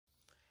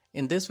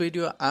In this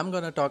video, I'm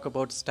going to talk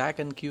about stack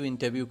and queue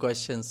interview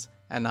questions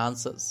and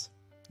answers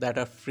that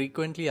are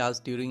frequently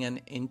asked during an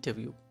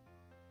interview.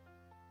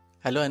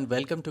 Hello and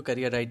welcome to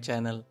Career Right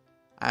channel.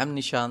 I'm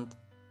Nishant,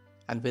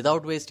 and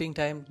without wasting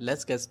time,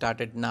 let's get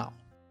started now.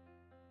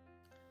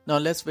 Now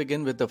let's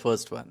begin with the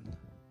first one.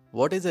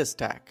 What is a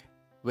stack?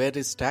 Where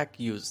is stack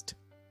used?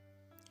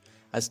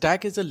 A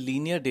stack is a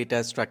linear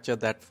data structure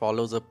that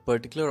follows a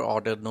particular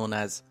order known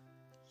as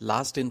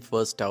last in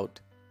first out,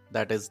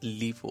 that is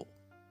LIFO,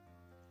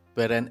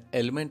 where an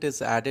element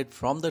is added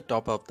from the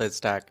top of the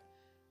stack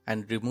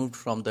and removed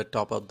from the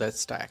top of the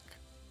stack.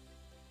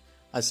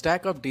 A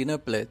stack of dinner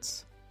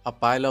plates, a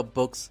pile of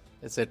books,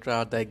 etc.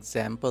 are the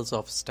examples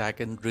of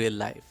stack in real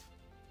life.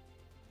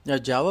 Now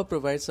Java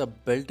provides a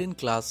built-in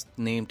class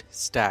named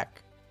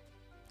stack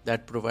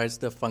that provides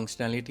the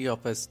functionality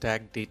of a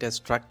stack data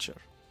structure.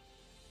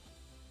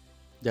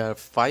 There are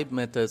 5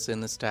 methods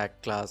in a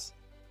stack class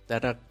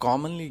that are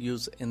commonly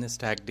used in a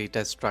stack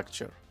data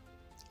structure,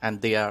 and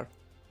they are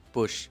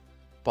push,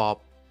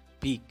 pop,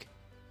 peek,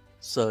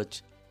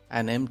 search,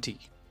 and empty.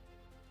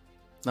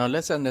 Now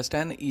let's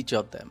understand each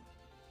of them.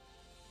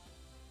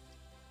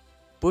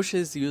 Push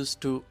is used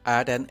to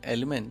add an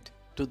element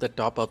to the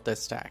top of the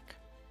stack.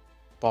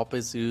 Pop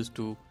is used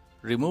to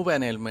remove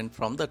an element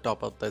from the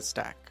top of the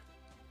stack.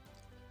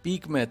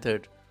 Peek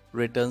method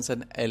returns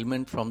an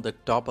element from the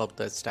top of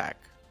the stack.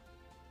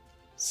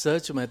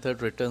 Search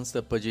method returns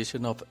the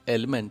position of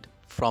element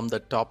from the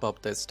top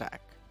of the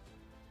stack.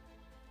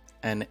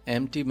 An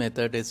empty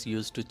method is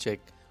used to check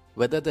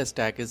whether the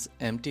stack is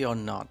empty or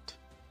not.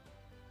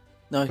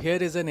 Now here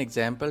is an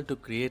example to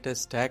create a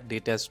stack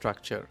data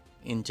structure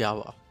in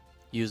Java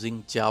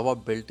using Java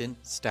built-in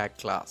stack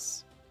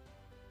class.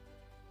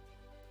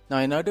 Now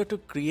in order to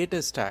create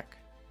a stack,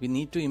 we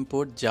need to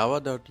import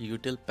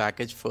java.util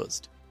package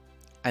first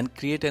and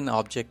create an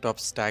object of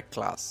stack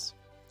class.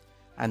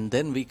 And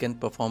then we can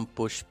perform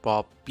push,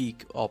 pop,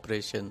 peek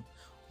operation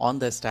on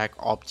the stack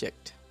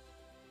object.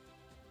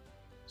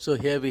 So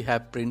here we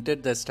have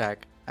printed the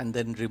stack and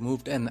then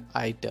removed an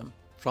item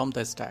from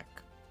the stack.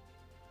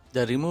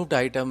 The removed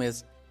item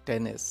is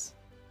tennis,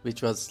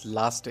 which was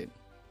last in.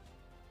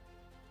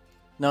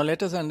 Now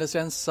let us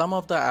understand some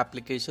of the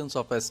applications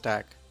of a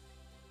stack.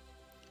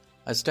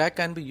 A stack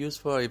can be used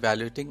for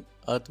evaluating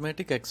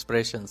arithmetic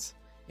expressions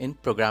in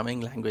programming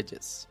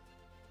languages.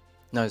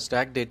 Now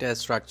stack data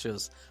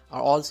structures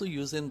are also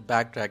used in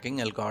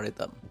backtracking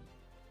algorithm.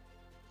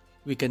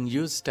 We can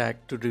use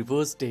stack to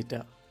reverse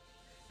data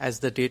as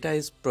the data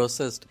is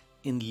processed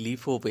in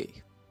LIFO way.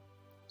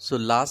 So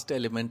last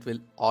element will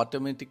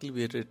automatically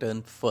be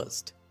returned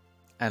first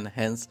and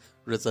hence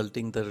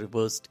resulting the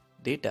reversed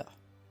data.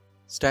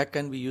 Stack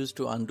can be used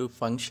to undo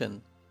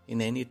function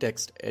in any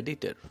text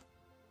editor.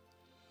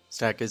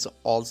 Stack is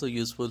also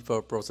useful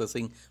for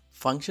processing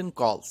function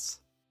calls.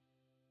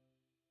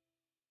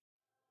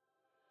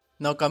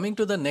 Now coming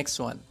to the next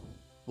one,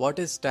 what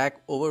is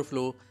stack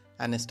overflow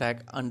and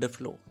stack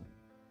underflow?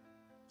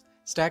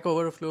 Stack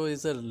overflow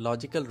is a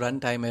logical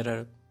runtime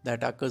error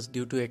that occurs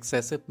due to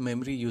excessive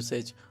memory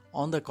usage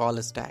on the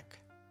call stack.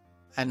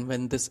 And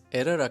when this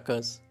error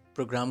occurs,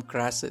 program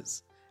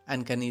crashes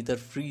and can either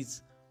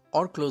freeze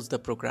or close the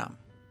program.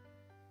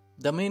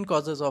 The main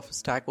causes of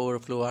stack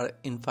overflow are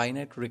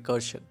infinite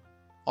recursion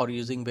or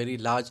using very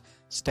large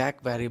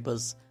stack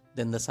variables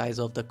than the size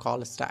of the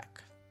call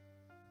stack.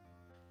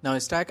 Now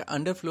stack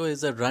underflow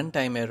is a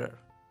runtime error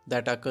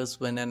that occurs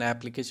when an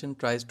application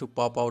tries to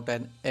pop out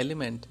an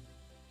element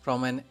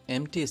from an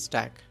empty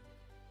stack.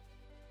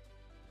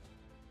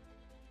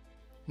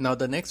 Now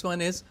the next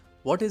one is,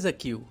 what is a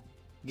queue?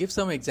 Give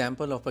some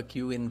example of a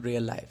queue in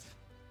real life.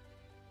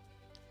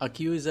 A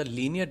queue is a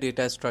linear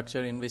data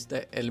structure in which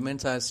the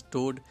elements are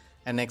stored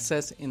and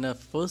accessed in a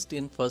first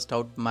in first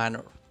out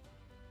manner.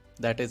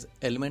 That is,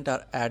 elements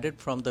are added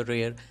from the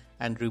rear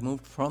and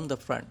removed from the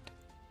front.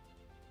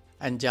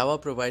 And Java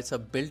provides a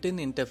built-in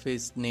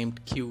interface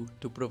named queue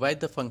to provide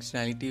the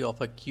functionality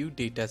of a queue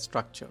data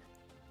structure,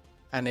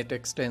 and it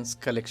extends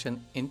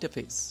collection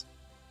interface.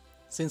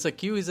 Since a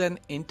queue is an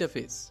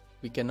interface,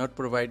 we cannot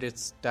provide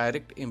its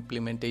direct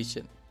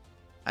implementation,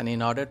 and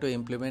in order to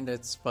implement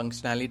its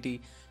functionality,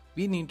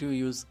 we need to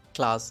use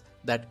class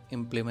that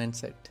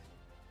implements it.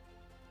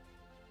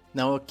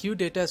 Now a queue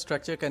data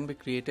structure can be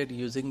created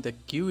using the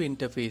queue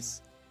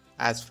interface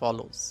as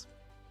follows.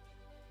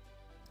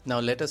 Now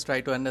let us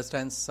try to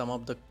understand some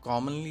of the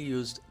commonly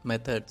used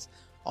methods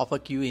of a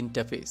queue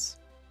interface,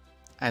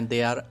 and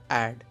they are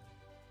add,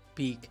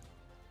 peek,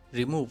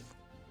 remove.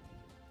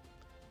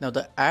 Now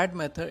the add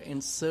method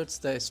inserts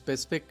the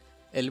specific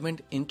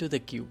element into the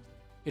queue.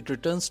 It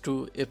returns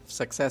true if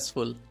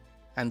successful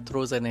and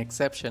throws an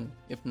exception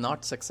if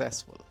not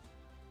successful.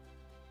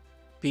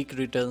 Peek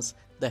returns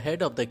the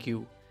head of the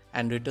queue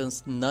and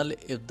returns null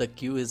if the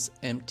queue is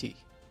empty.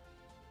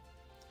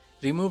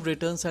 Remove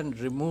returns and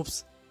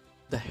removes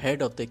the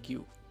head of the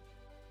queue.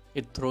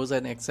 It throws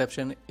an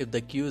exception if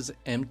the queue is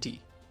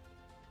empty.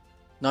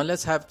 Now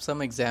let's have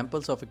some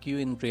examples of a queue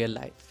in real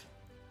life.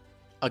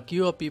 A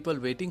queue of people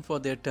waiting for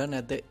their turn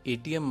at the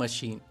ATM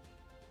machine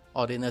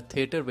or in a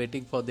theater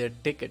waiting for their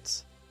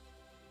tickets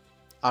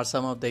are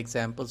some of the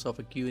examples of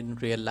a queue in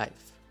real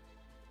life.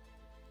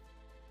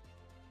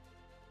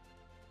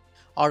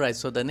 Alright,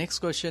 so the next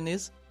question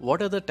is,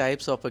 what are the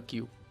types of a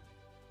queue?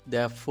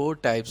 There are 4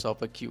 types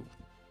of a queue.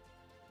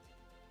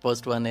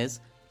 First one is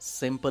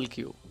simple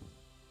queue.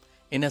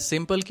 In a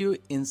simple queue,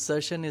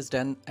 insertion is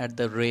done at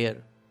the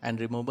rear and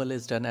removal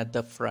is done at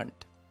the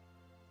front.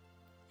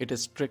 It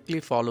strictly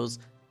follows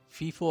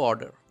FIFO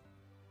order.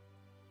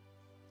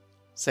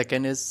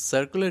 Second is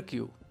circular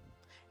queue.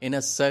 In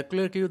a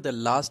circular queue, the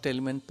last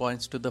element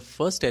points to the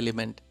first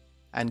element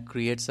and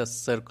creates a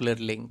circular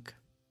link.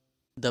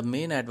 The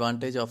main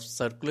advantage of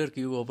circular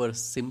queue over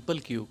simple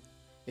queue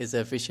is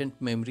efficient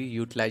memory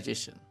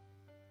utilization.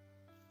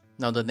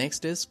 Now the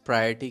next is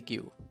priority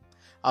queue.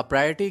 A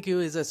priority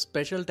queue is a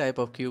special type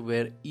of queue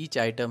where each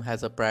item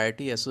has a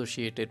priority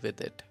associated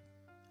with it.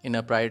 In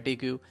a priority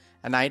queue,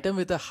 an item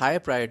with a high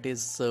priority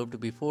is served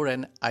before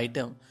an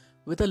item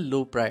with a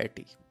low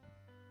priority.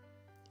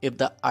 If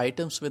the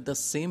items with the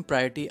same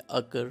priority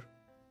occur,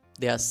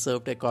 they are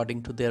served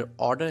according to their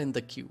order in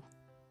the queue.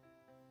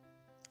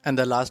 And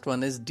the last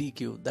one is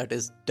DQ, that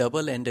is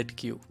double-ended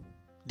queue.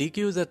 DQ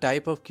is a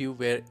type of queue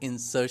where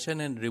insertion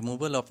and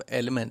removal of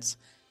elements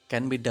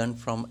can be done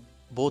from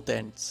both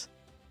ends.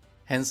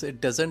 Hence,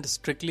 it doesn't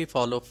strictly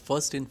follow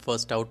first in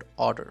first out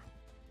order.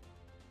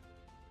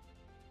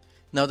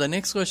 Now the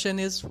next question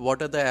is,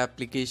 what are the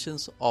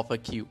applications of a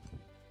queue?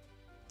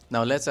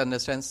 Now let's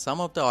understand some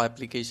of the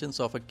applications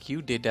of a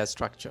queue data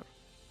structure.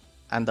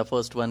 And the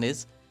first one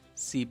is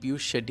CPU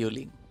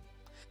scheduling.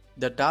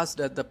 The tasks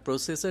that the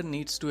processor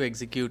needs to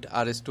execute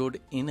are stored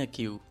in a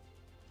queue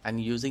and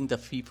using the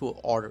FIFO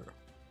order.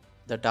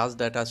 The tasks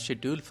that are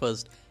scheduled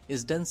first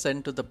is then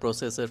sent to the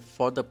processor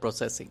for the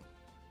processing.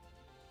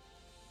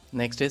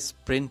 Next is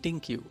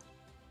printing queue.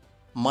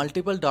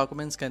 Multiple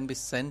documents can be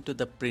sent to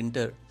the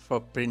printer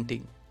for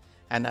printing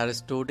and are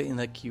stored in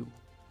a queue.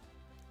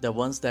 The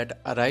ones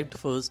that arrived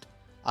first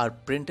are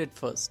printed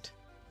first.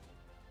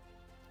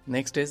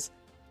 Next is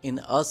in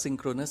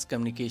asynchronous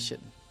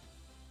communication.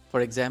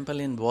 For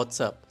example, in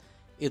WhatsApp,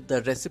 if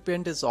the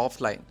recipient is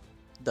offline,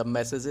 the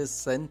messages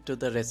sent to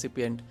the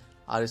recipient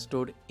are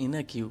stored in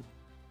a queue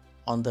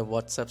on the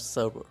WhatsApp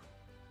server.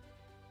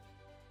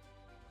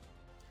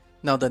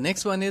 Now the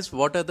next one is,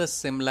 what are the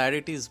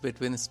similarities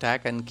between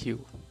stack and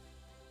queue?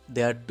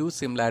 There are 2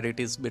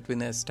 similarities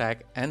between a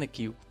stack and a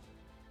queue.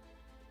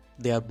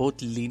 They are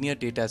both linear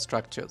data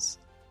structures,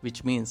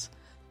 which means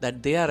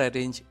that they are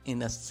arranged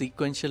in a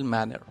sequential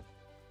manner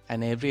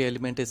and every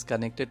element is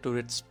connected to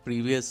its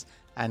previous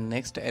and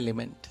next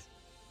element.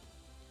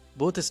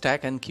 Both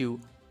stack and queue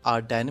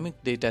are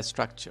dynamic data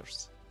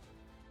structures.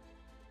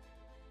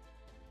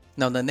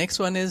 Now the next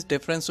one is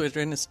difference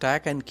between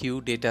stack and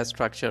queue data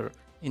structure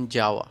in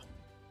Java.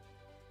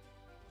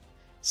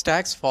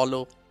 Stacks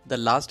follow the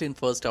last in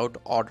first out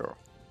order,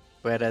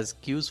 whereas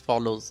queues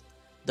follows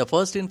the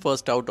first in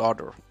first out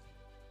order.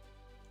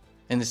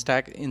 In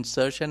stack,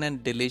 insertion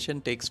and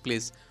deletion takes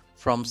place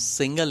from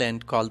single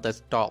end called the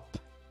top,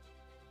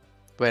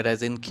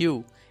 whereas in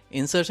queue,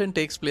 insertion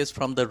takes place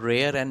from the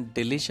rear and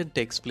deletion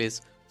takes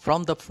place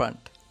from the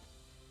front.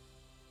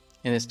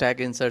 In stack,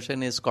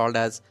 insertion is called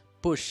as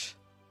push,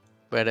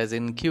 whereas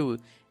in queue,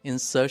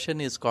 insertion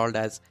is called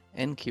as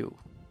enqueue.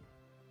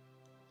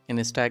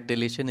 In stack,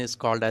 deletion is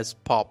called as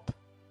pop,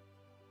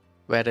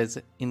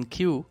 whereas in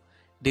queue,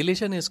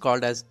 deletion is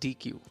called as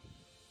dequeue.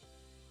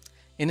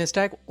 In a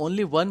stack,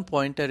 only one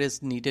pointer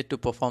is needed to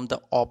perform the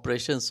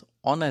operations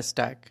on a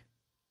stack,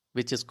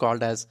 which is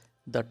called as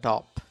the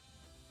top.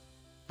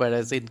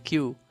 Whereas in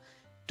queue,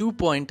 2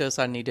 pointers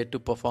are needed to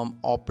perform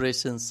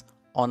operations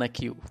on a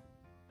queue,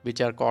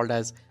 which are called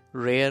as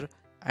rear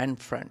and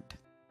front.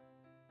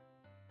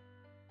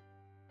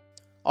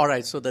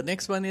 Alright, so the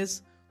next one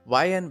is,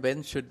 why and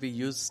when should we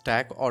use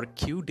stack or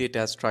queue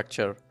data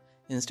structure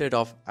instead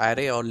of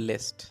array or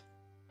list?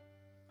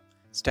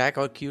 Stack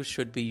or queue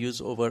should be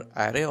used over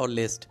array or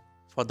list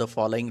for the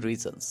following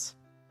reasons.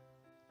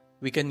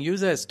 We can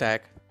use a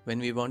stack when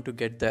we want to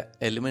get the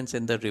elements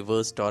in the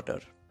reversed order.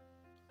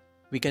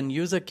 We can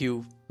use a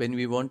queue when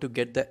we want to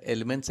get the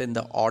elements in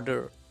the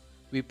order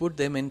we put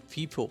them in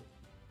FIFO.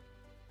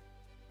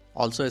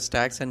 Also,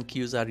 stacks and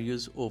queues are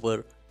used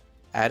over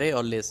array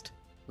or list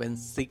when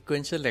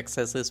sequential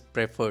access is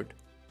preferred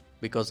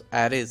because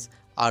arrays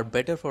are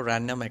better for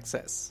random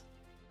access.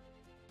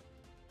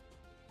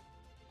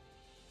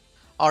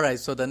 Alright,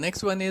 so the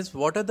next one is,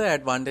 what are the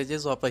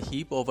advantages of a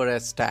heap over a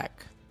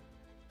stack?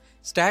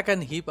 Stack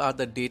and heap are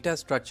the data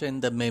structure in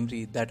the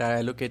memory that are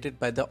allocated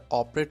by the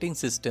operating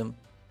system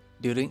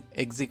during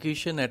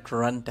execution at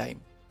runtime.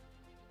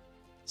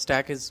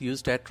 Stack is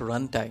used at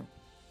runtime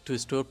to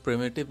store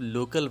primitive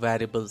local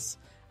variables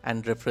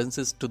and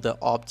references to the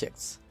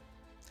objects.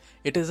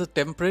 It is a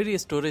temporary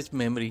storage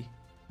memory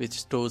which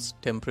stores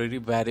temporary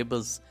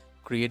variables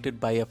created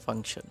by a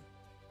function.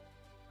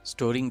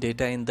 Storing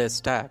data in the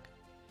stack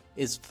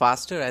is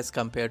faster as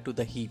compared to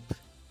the heap.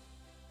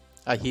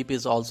 A heap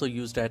is also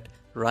used at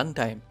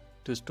runtime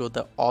to store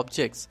the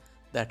objects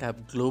that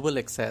have global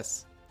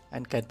access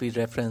and can be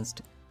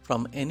referenced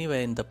from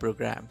anywhere in the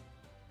program.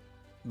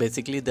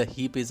 Basically, the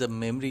heap is a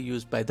memory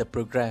used by the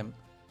program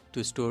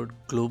to store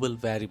global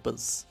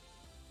variables.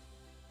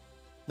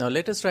 Now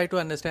let us try to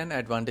understand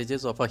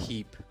advantages of a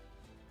heap.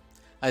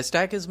 A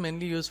stack is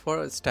mainly used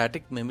for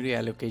static memory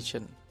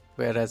allocation,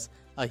 whereas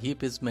a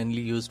heap is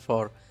mainly used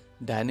for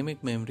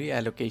dynamic memory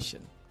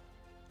allocation.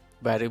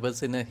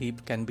 Variables in a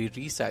heap can be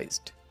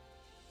resized.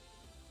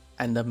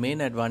 And the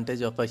main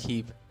advantage of a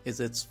heap is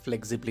its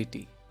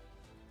flexibility,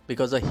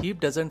 because a heap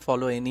doesn't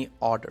follow any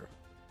order,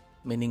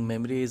 meaning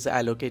memory is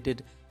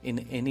allocated in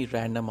any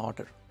random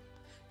order,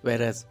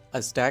 whereas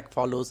a stack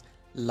follows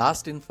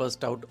last in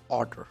first out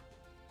order.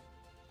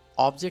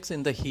 Objects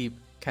in the heap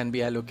can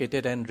be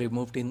allocated and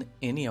removed in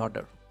any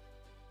order.